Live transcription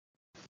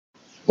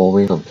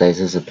Moving from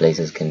places to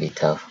places can be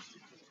tough,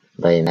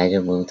 but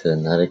imagine moving to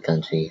another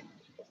country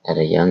at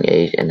a young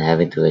age and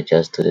having to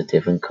adjust to the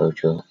different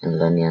culture and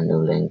learning a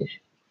new language.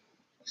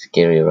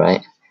 Scary,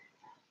 right?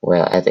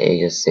 Well, at the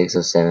age of 6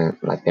 or 7,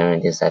 my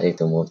parents decided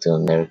to move to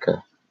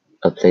America,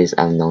 a place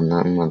I've known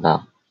nothing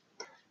about.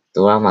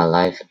 Throughout my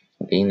life,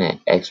 being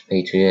an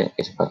expatriate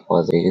is by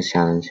far the biggest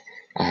challenge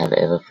I have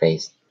ever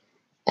faced.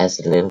 As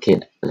a little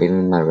kid living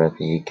in my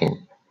refugee camp,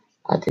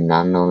 I did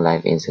not know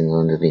life isn't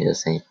going to be the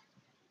same.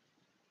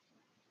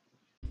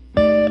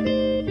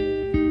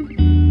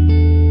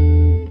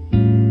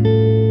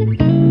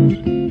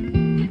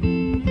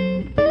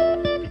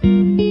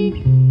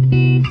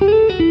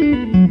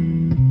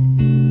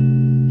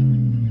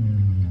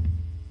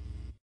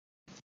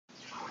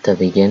 The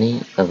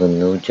beginning of a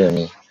new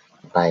journey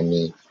by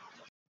me.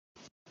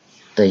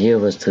 The year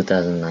was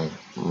 2009.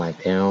 My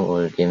parents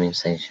were given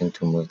sanction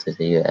to move to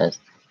the US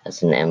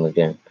as an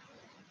immigrant.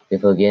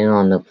 Before getting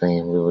on the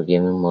plane, we were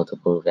given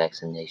multiple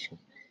vaccinations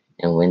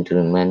and went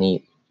through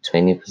many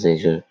training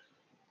procedures.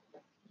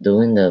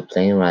 During the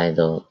plane ride,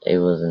 though, it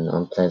was an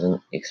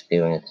unpleasant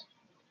experience.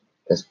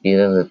 The speed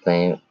of the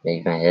plane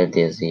made my head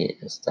dizzy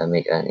and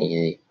stomach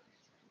uneasy,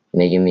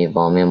 making me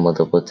vomit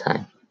multiple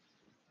times.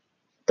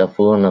 The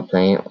food on the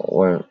plane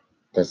weren't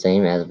the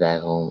same as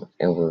back home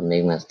and would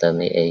make my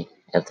stomach ache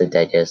after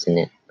digesting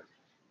it.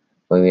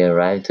 When we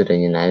arrived to the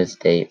United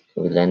States,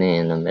 we landed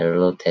in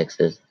Amarillo,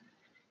 Texas,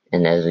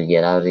 and as we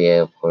get out of the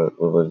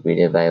airport, we were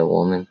greeted by a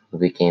woman who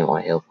became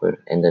our helper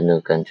in the new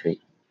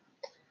country.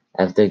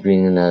 After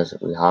greeting us,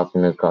 we hopped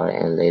in the car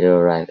and later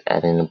arrived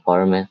at an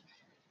apartment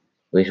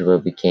which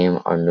would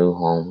become our new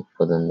home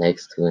for the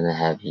next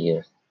 2.5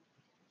 years.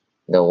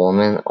 The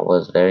woman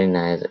was very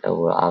nice and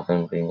would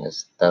often bring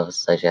us stuff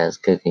such as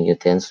cooking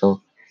utensils,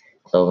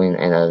 clothing,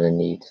 and other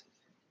needs.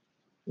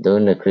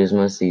 During the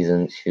Christmas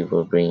season, she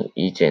would bring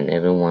each and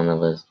every one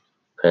of us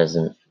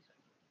presents.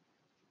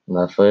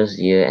 My first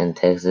year in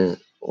Texas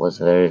was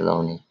very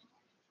lonely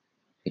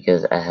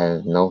because I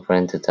had no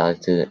friend to talk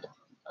to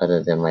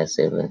other than my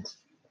siblings.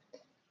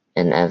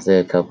 And after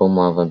a couple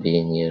months of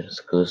being here,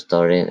 school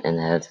started and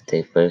I had to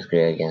take first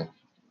grade again.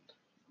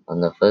 On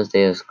the first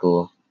day of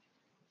school,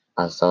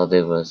 I saw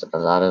there was a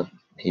lot of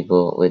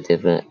people with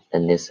different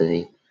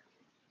ethnicity,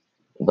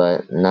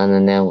 but none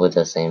of them were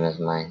the same as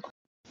mine.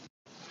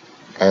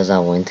 As I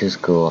went to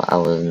school, I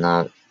was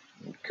not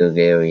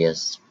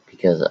gregarious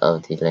because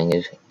of the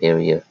language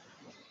barrier.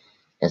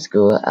 At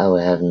school, I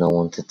would have no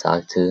one to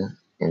talk to,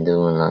 and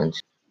during lunch,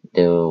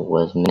 there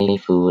was many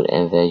food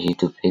and veggie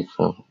to pick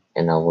from,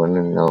 and I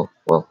wouldn't know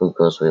what food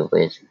goes with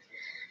which,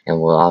 and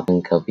would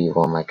often copy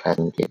what my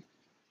classmates did.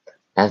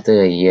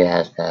 After a year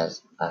has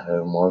passed, I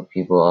heard more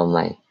people of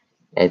my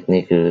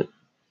ethnic group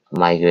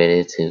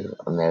migrated to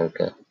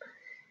America,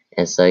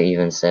 and some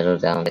even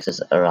settled down in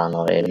Texas around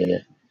our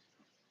area.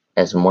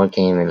 As more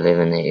came and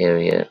lived in the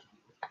area,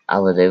 I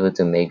was able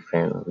to make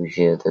friends who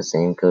shared the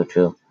same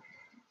culture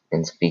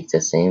and speak the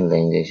same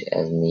language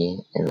as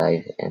me, and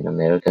life in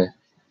America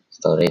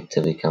started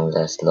to become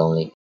less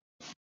lonely.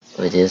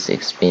 With this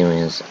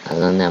experience, I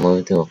learned that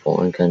moving to a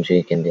foreign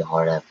country can be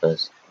hard at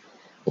first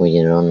when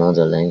you don't know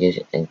the language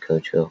and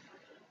culture.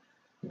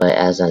 But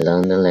as I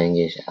learned the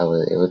language, I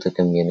was able to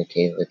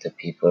communicate with the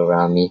people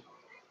around me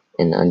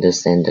and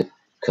understand the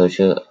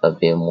culture a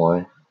bit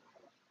more.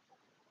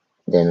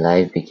 Then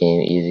life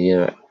became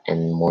easier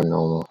and more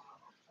normal.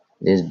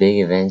 This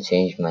big event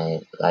changed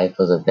my life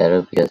for the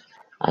better because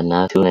I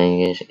now speak two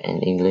languages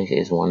and English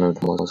is one of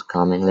the most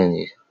common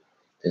languages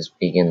to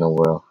speak in the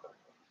world.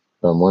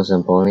 But most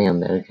importantly,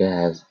 America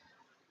has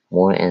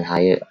more and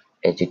higher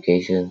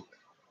education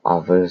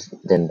offers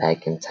than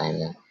back in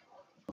Thailand.